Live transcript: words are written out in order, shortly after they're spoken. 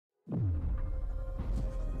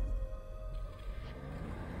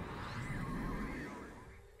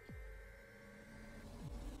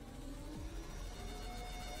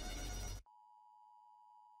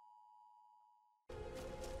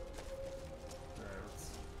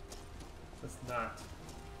Let's not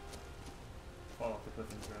fall off the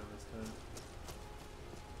cliff and drown this time.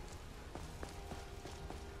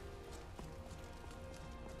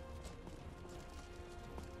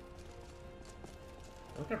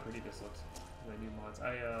 Look how pretty this looks. My new mods.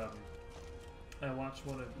 I watched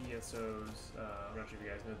one of ESO's. I'm not sure if you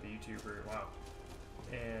guys know the YouTuber. Wow.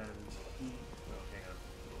 And he. Oh, hang on.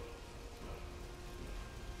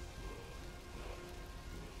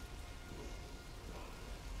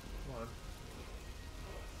 Come on.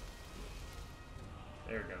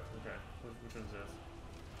 There we go. Okay. Which one's this?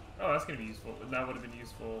 Oh, that's gonna be useful. That would have been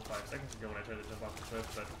useful 5 seconds ago when I tried to jump off the cliff,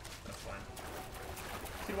 but that's fine.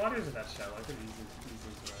 See, water isn't that shallow. I could easily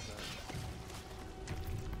survive that.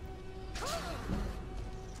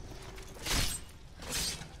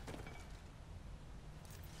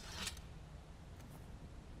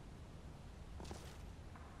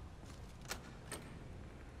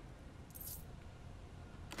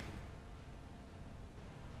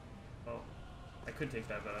 Oh, I could take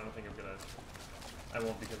that, but I don't think I'm gonna. I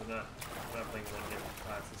won't because I'm not playing one game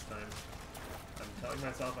class this time. I'm telling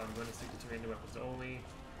myself I'm going to stick to two-handed weapons only.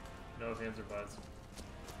 No hands or butts.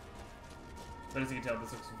 But as you can tell,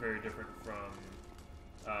 this looks very different from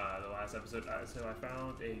the last episode. So I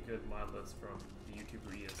found a good mod list from the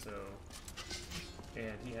YouTuber ESO,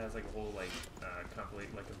 and he has like a whole like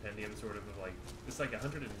compendium sort of like it's like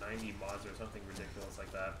 190 mods or something ridiculous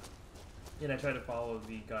like that. And I try to follow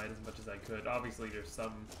the guide as much as I could. Obviously, there's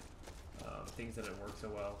some things that didn't work so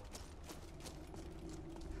well.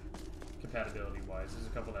 Compatibility-wise, there's a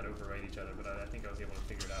couple that override each other, but I think I was able to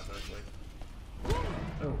figure it out mostly.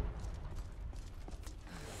 Oh.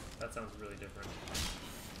 That sounds really different.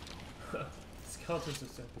 Skeletons are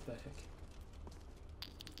so pathetic.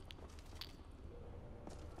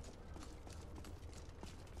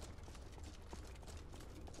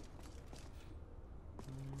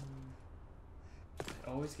 I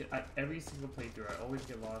always get, every single playthrough, I always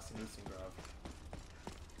get lost in Ustengrove.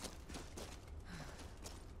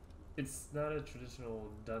 It's not a traditional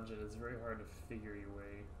dungeon, it's very hard to figure your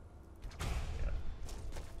way. Yeah.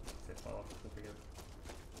 Say fall off the cliff again.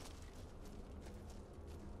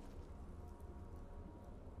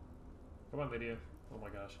 Come on, Lydia. Oh my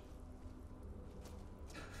gosh.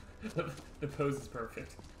 The pose is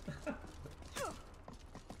perfect. Oh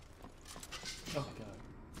my god.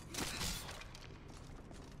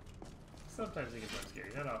 Sometimes it gets more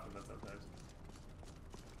scary. Not often, but sometimes.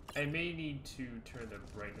 I may need to turn the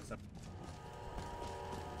brightness up.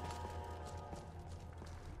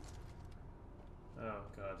 Oh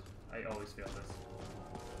god. I always fail this.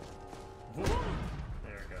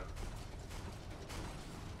 There we go.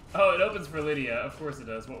 Oh, it opens for Lydia. Of course it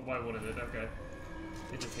does. Why wouldn't it? Okay.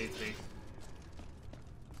 It just hates me.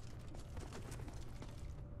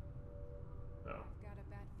 Oh. Got a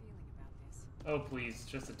bad feeling about this. Oh, please.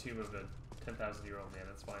 Just a tomb of a 10,000-year-old man.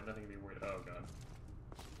 That's fine. Nothing to be worried. Oh, god.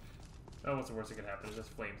 Oh, what's the worst that could happen? It's just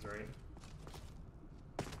flames, right?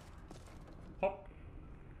 Hop.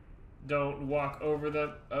 Don't walk over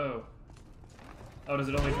them. Oh. Oh, does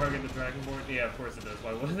it only target the Dragonborn? Yeah, of course it does.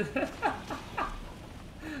 Why wouldn't it?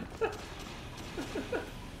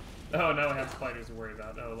 Oh, now I have spiders to worry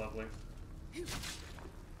about. Oh, lovely.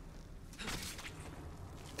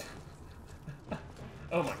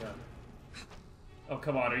 Oh my god. Oh,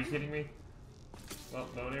 come on. Are you kidding me? Well,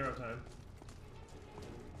 bow and arrow time.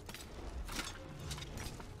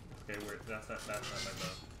 Okay, that's not my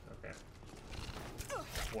bow. Okay.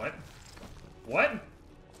 What? What?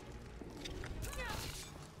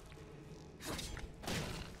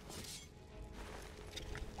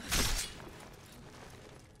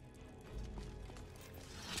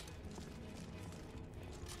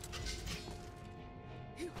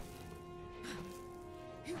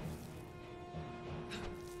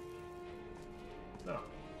 Oh.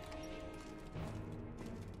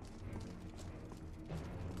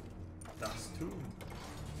 Das Tomb.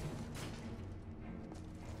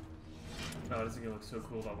 Oh, this is gonna look so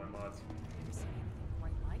cool with all my mods. Never seen anything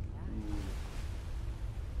quite like that.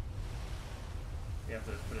 You have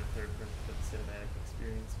to put it in third person for the cinematic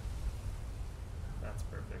experience. That's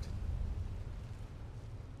perfect.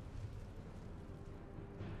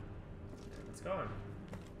 And it's gone.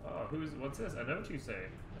 Oh, what's this? I know what you say.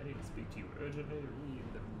 I need to speak to you urgently. Read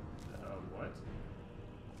the, what?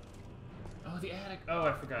 Oh, the attic. Oh,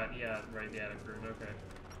 I forgot. Yeah, right, the attic room. Okay.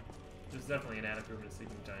 There's definitely an attic room in a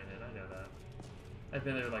sleeping giant inn. I know that. I've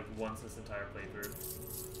been there like once this entire playthrough.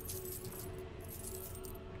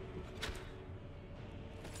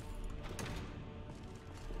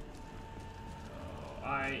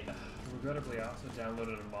 Oh, regrettably, I also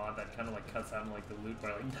downloaded a mod that kind of like cuts out like the loot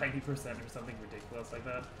by like 90% or something ridiculous like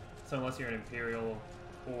that. So unless you're an Imperial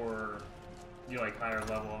or you're like higher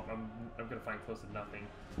level, I'm gonna find close to nothing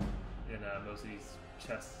in most of these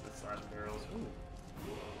chests slash barrels. Ooh.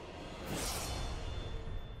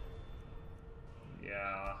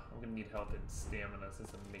 Yeah, I'm gonna need help in stamina since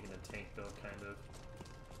I'm making a tank build, kind of.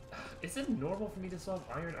 Is it normal for me to still have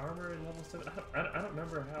iron armor in level 7? I don't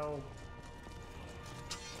remember how.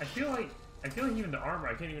 I feel like even the armor,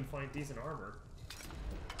 I can't even find decent armor.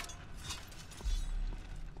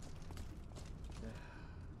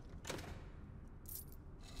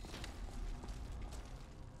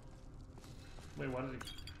 Wait, why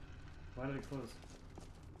did it close?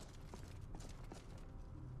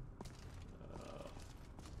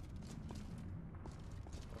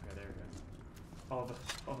 Okay, there we go. All the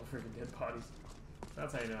freaking dead bodies.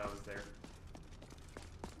 That's how you know I was there.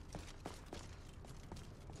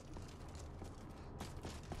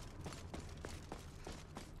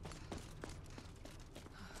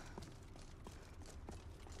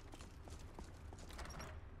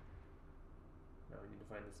 Now we need to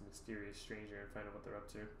find this mysterious stranger and find out what they're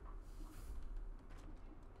up to.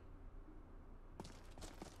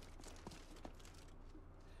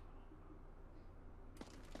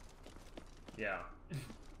 Yeah.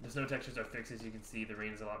 The snow textures are fixed, as you can see. The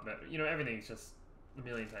rain's a lot better. You know, everything's just a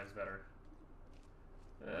million times better.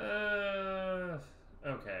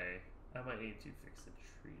 Okay. I might need to fix the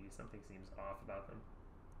tree. Something seems off about them.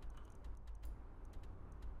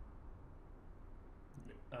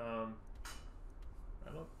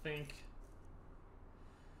 I don't think...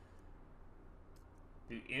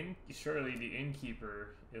 Surely the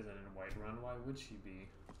innkeeper isn't in Whiterun. Why would she be?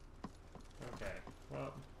 Okay,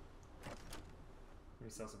 well... Let me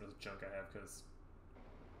sell some of this junk I have, because...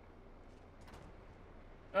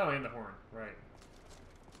 Oh, and the horn, right.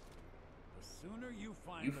 The sooner you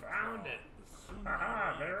find You the found claw, it! the sooner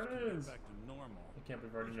Aha, our there lives it can is! get back to normal. I can't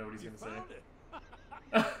believe I already know what he's You gonna say. found it!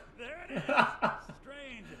 There it is!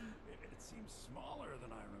 Strange. It seems smaller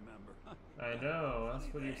than I remember. I know, that's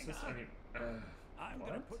what Funny your thing, sister... I mean, I'm what?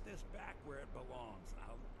 gonna put this back where it belongs.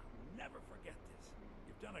 I'll never forget this.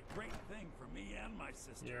 You've done a great thing for me and my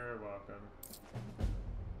sister. You're welcome.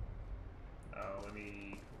 Oh, let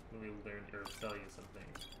me learn or sell you some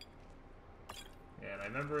things. And I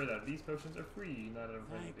remember that these potions are free, not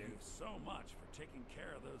everything Thank you do. you so much for taking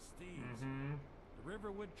care of those thieves. Mm-hmm. The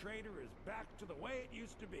Riverwood Trader is back to the way it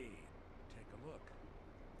used to be. Take a look.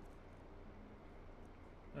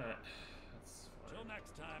 That's fine. Till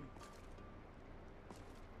next time.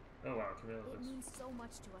 Oh wow, Camilla It looks... means so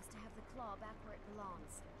much to us to have the claw back where it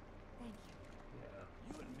belongs. Thank you. Yeah.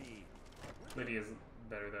 You and me. Lydia's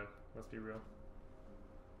better though, let's be real.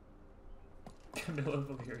 Camilla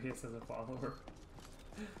Valerius as a follower.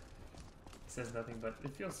 Says nothing but,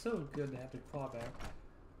 it feels so good to have the claw back.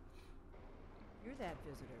 You're that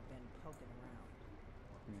visitor been poking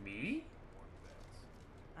around. Me?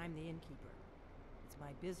 I'm the innkeeper. It's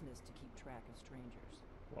my business to keep track of strangers.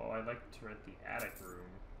 Well, I'd like to rent the attic room.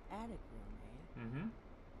 Attic room, eh? Mm-hmm.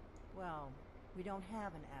 Well, we don't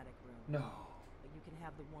have an attic room. No. But you can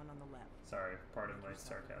have the one on the left. Sorry, pardon my Make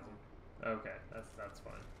yourself at sarcasm. home. Okay, that's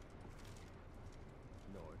fine.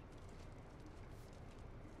 Nord.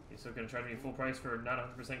 You still gonna charge me full price for not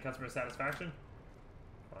 100% customer satisfaction?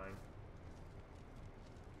 Fine.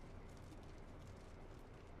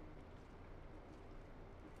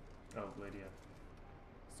 Oh, Lydia.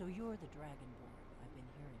 So you're the Dragonborn I've been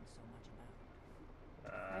hearing so much about.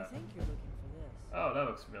 I Uh, think you're looking for this. oh, that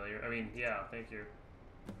looks familiar. I mean, yeah, thank you.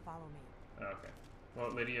 Follow me. Okay.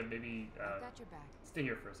 Well, Lydia, maybe I've got your back. stay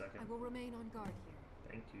here for a second. I will remain on guard here.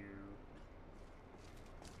 Thank you.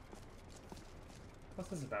 What's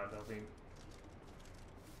this about, Delphine?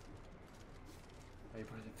 Are you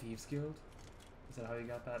part of the Thieves Guild? Is that how you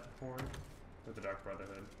got that horn? Or the Dark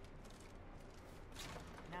Brotherhood?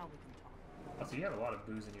 Now we can talk. Oh, so you have a lot of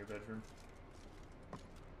booze in your bedroom.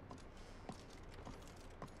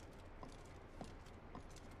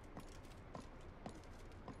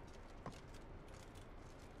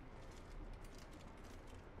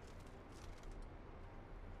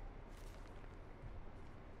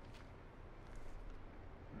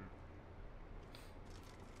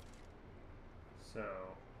 So,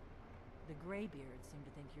 The Greybeards seem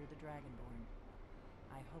to think you're the Dragonborn.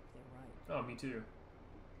 I hope they're right. oh, me too.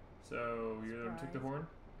 So, you're the one who took the Surprise. horn?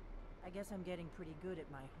 I guess I'm getting pretty good at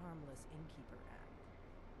my harmless innkeeper act.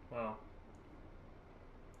 Well,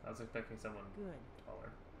 I was expecting someone Good. taller.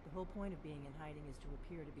 The whole point of being in hiding is to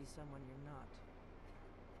appear to be someone you're not.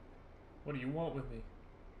 What do you want with me?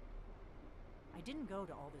 I didn't go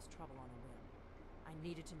to all this trouble on a whim. I I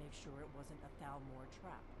needed to make sure it wasn't a Thalmor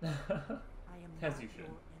trap. I am As not you should.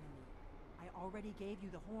 your enemy. I already gave you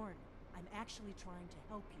the horn. I'm actually trying to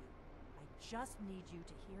help you. I just need you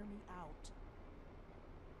to hear me out.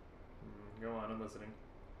 Go on, I'm listening.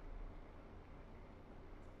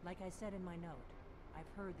 Like I said in my note, I've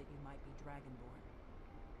heard that you might be Dragonborn.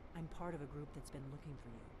 I'm part of a group that's been looking for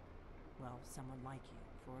you. Well, someone like you,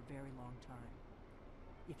 for a very long time.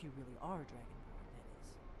 If you really are Dragonborn, that is.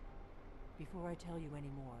 Before I tell you any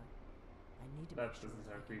more, I need to That make sure doesn't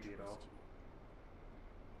I sound can creepy at all. trust you.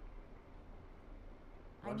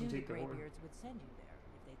 I Why'd you knew the take the horn? Greybeards would send you there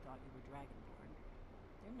if they thought you were Dragonborn.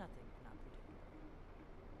 They're nothing if not predictable.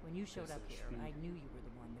 When you showed Yes, up they're here, I speed. knew you were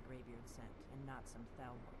the one the Greybeards sent, and not some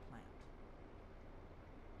Thalmor plant.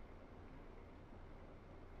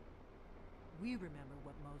 We remember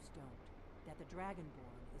what most don't, that the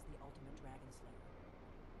Dragonborn is the ultimate dragon slayer.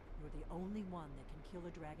 You're the only one that can kill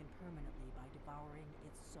a dragon permanently by devouring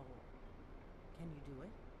its soul. Can you do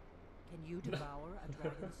it? Can you devour a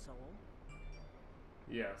dragon's soul?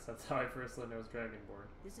 Yes, that's how I first learned I was Dragonborn.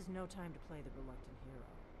 This is no time to play the reluctant hero.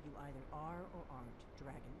 You either are or aren't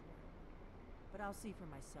Dragonborn. But I'll see for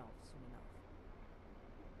myself soon enough.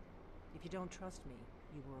 If you don't trust me,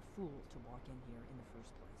 you were a fool to walk in here in the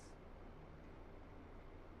first place.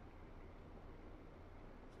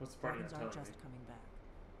 What's the part you're Dragons not aren't telling just me? coming back.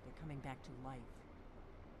 They're coming back to life.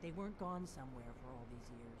 They weren't gone somewhere for all these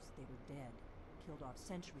years. They were dead, killed off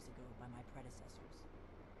centuries ago by my predecessors.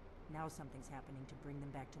 Now something's happening to bring them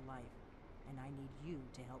back to life, and I need you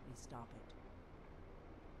to help me stop it.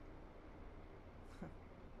 A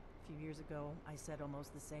few years ago, I said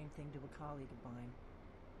almost the same thing to a colleague of mine.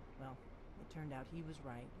 Well, it turned out he was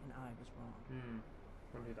right and I was wrong.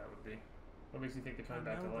 Wonder who that would be. What makes you think they're coming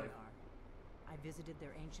I back to know life? they are. I visited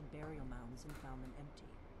their ancient burial mounds and found them empty.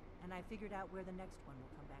 And I figured out where the next one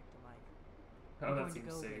will come back to life. Oh, We're that going to seems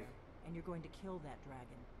go safe. there, and you're going to kill that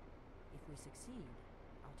dragon. If we succeed,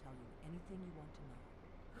 I'll tell you anything you want to know.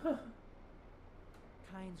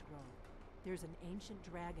 Kynes Grove. There's an ancient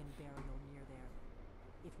dragon burial near there.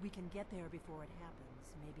 If we can get there before it happens,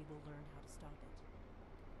 maybe we'll learn how to stop it.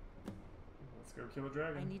 Let's go kill a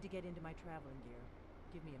dragon. I need to get into my traveling gear.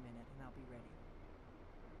 Give me a minute, and I'll be ready.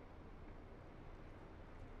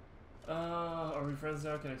 Are we friends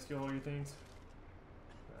now? Can I steal all your things?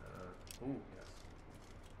 Oh, yes.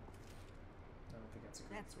 I don't think that's a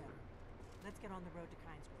great That's sword. better. Let's get on the road to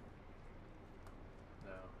Kynes Grove.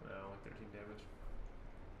 No, like 13 damage.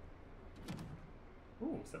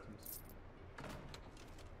 Ooh, septums.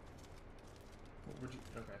 What would you...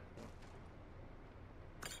 Okay. Well.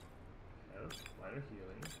 Health, minor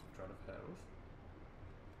healing, draught of health,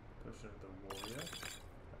 potion of the warrior.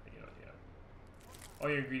 Yeah. All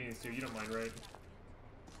your ingredients too, you don't mind, right?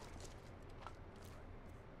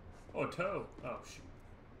 Oh, toe! Oh, shoot.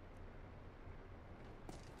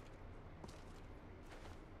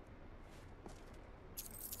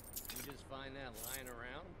 You just find that lying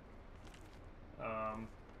around?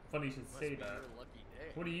 Funny you should Must say be that. your lucky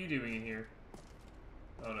day. What are you doing in here?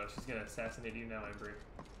 Oh no, she's gonna assassinate you now, Ember.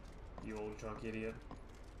 You old drunk idiot.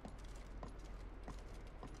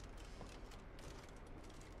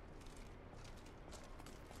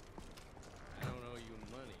 I don't owe you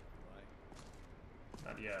money, do I?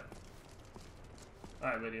 Not yet.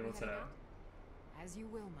 Alright, lady, We let's head heading out. As you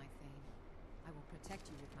will, my Thane. I will protect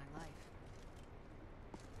you with my life.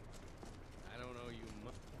 I don't owe you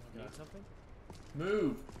money. God. Need something?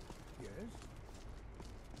 Move! Yes?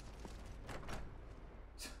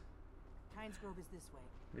 Kynes Grove is this way.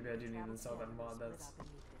 Maybe I do need to Travel install that together, mod split that's up and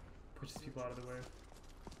meet there. pushes people out of the way.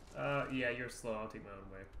 Yeah, you're slow. I'll take my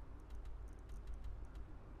own way.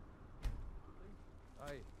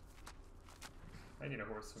 I need a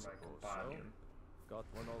horse for my Suppose companion. Got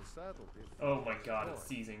one all saddled. Oh my god, it's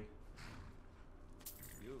seizing.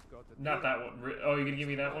 You've got the Not deal. that one. Oh, you're gonna give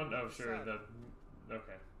me that one? Oh, sure. The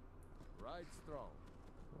okay. Ride strong.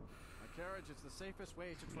 My carriage is the safest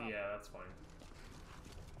way to travel. Yeah, that's fine.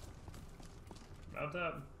 Mount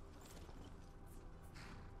up.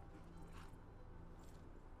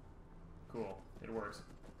 Cool. It works.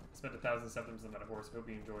 Spent 1,000 septums on that horse. Hope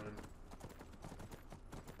you enjoy him.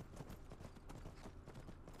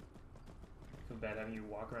 Feel bad having you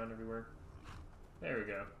walk around everywhere. There we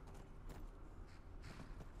go.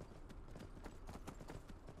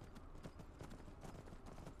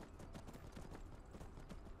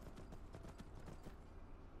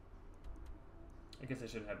 I guess I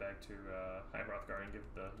should head back to High Hrothgar and give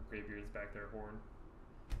the Greybeards back their horn.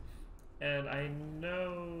 And I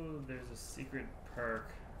know there's a secret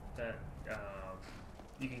perk that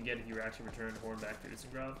you can get if you actually return horn back to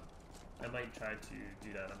Usengrov. I might try to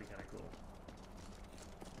do that. That'd be kind of cool.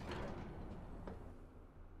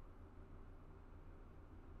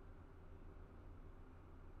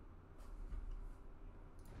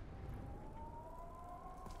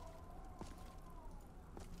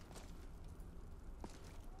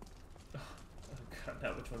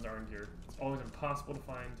 tell which ones are in here. It's always impossible to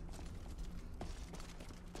find.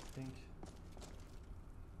 I think.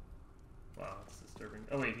 Wow, that's disturbing.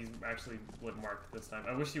 Oh wait, he's actually marked this time.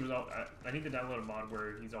 I wish he was all. I need to download a mod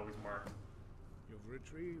where he's always marked. You've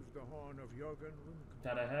retrieved the horn of Jürgen Wunken.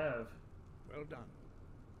 That I have. Well done.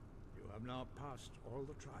 You have now passed all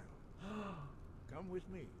the trial. Come with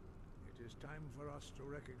me. It is time for us to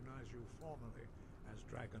recognize you formally as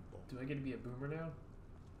Dragonborn. Do I get to be a boomer now?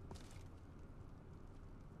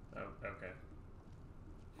 Oh, okay.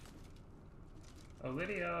 Oh,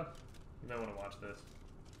 Lydia! You might want to watch this.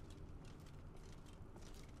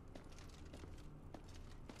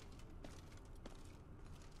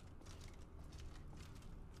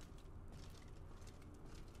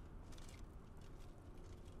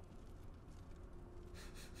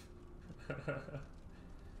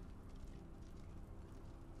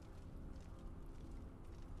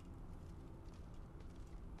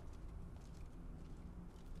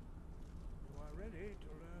 Ready to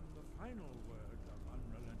learn the final word of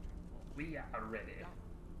unrelenting force. We are ready.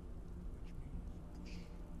 Which means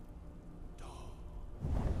push.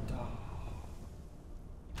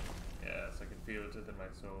 Yes, I can feel it within my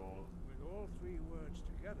soul. With all three words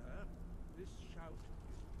together, this shout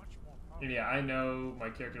is much more powerful. Yeah, I know my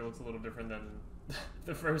character looks a little different than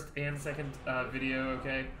the first and second video,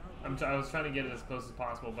 okay? I was trying to get it as close as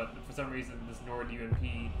possible, but for some reason this Nord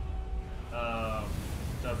UMP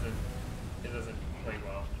doesn't play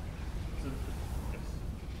well. So,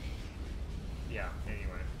 yeah,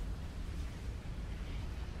 anyway.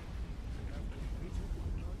 You have completed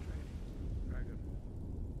your training, Dragonborn.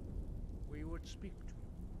 We would speak to you.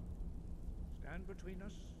 Stand between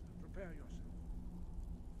us and prepare yourself.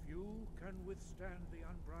 Few can withstand the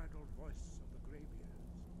unbridled voice of the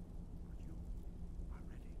Greybeards, but you are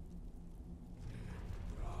ready.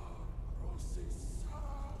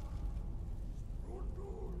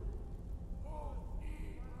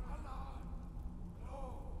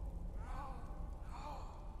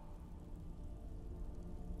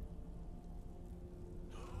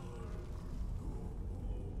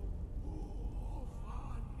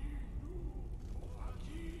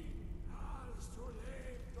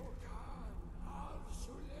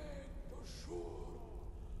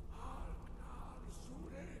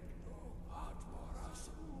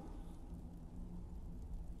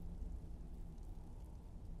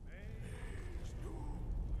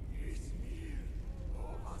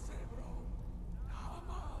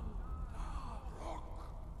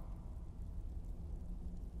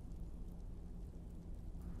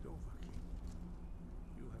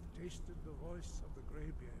 Tasted the voice of the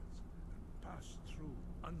Greybeards and passed through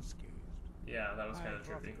unscathed. Yeah, that was kind of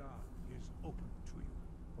trippy. Is open to you.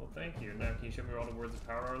 Well, thank you. Now, can you show me where all the words of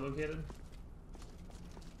power are located?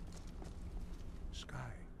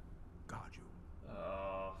 Sky, guard you.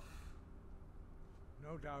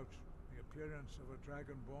 No doubt, the appearance of a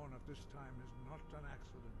Dragonborn at this time is not an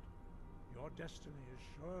accident. Your destiny is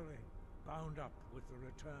surely bound up with the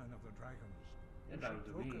return of the dragons. You should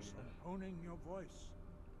focus on honing your voice,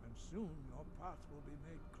 and soon your path will be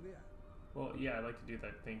made clear. Well, yeah, I'd like to do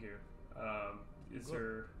that. Thank you. Is Good.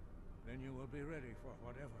 there... Then you will be ready for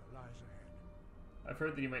whatever lies ahead. I've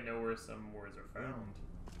heard that you might know where some words are found.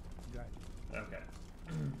 Right. Okay.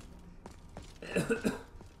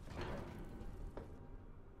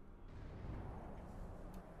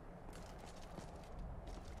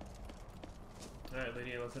 Alright,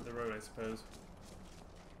 Lydia, let's hit the road, I suppose.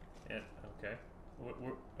 Yeah, okay. What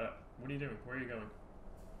are you doing? Where are you going?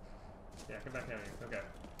 Yeah, come back down here. Okay.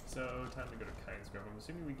 So, time to go to Kynesgrove. I'm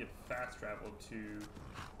assuming we get fast travel to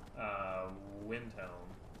Windhelm.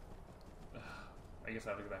 I guess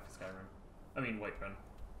I'll have to go back to Skyrim. I mean, Whiterun.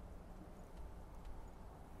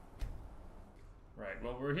 Right,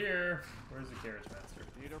 well, we're here. Where's the carriage master?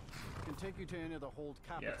 Peter, can take you to any of the hold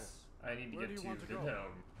capitals. Yes, I need to Where get do to you want to go?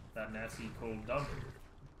 Windhelm. That nasty cold dump.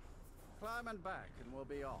 Climb and back, and we'll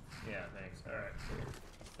be off. Yeah, thanks. Alright.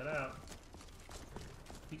 Set out.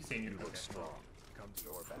 You can say in your You look strong. Come to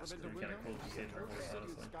our Ever bastard. been to Kinda Windhelm? cool to see in the Old horse, city in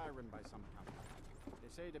honestly. Skyrim by some count.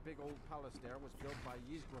 They say the big old palace there was built by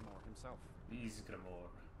Ysgramor himself. These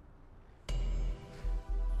Grimor.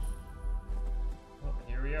 Well,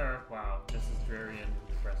 here we are. Wow, this is dreary and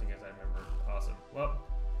depressing as I remember. Awesome. Well,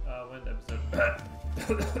 we'll end the episode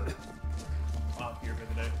off here for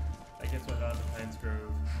the day. I guess we'll head on to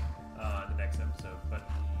Kynesgrove the next episode, but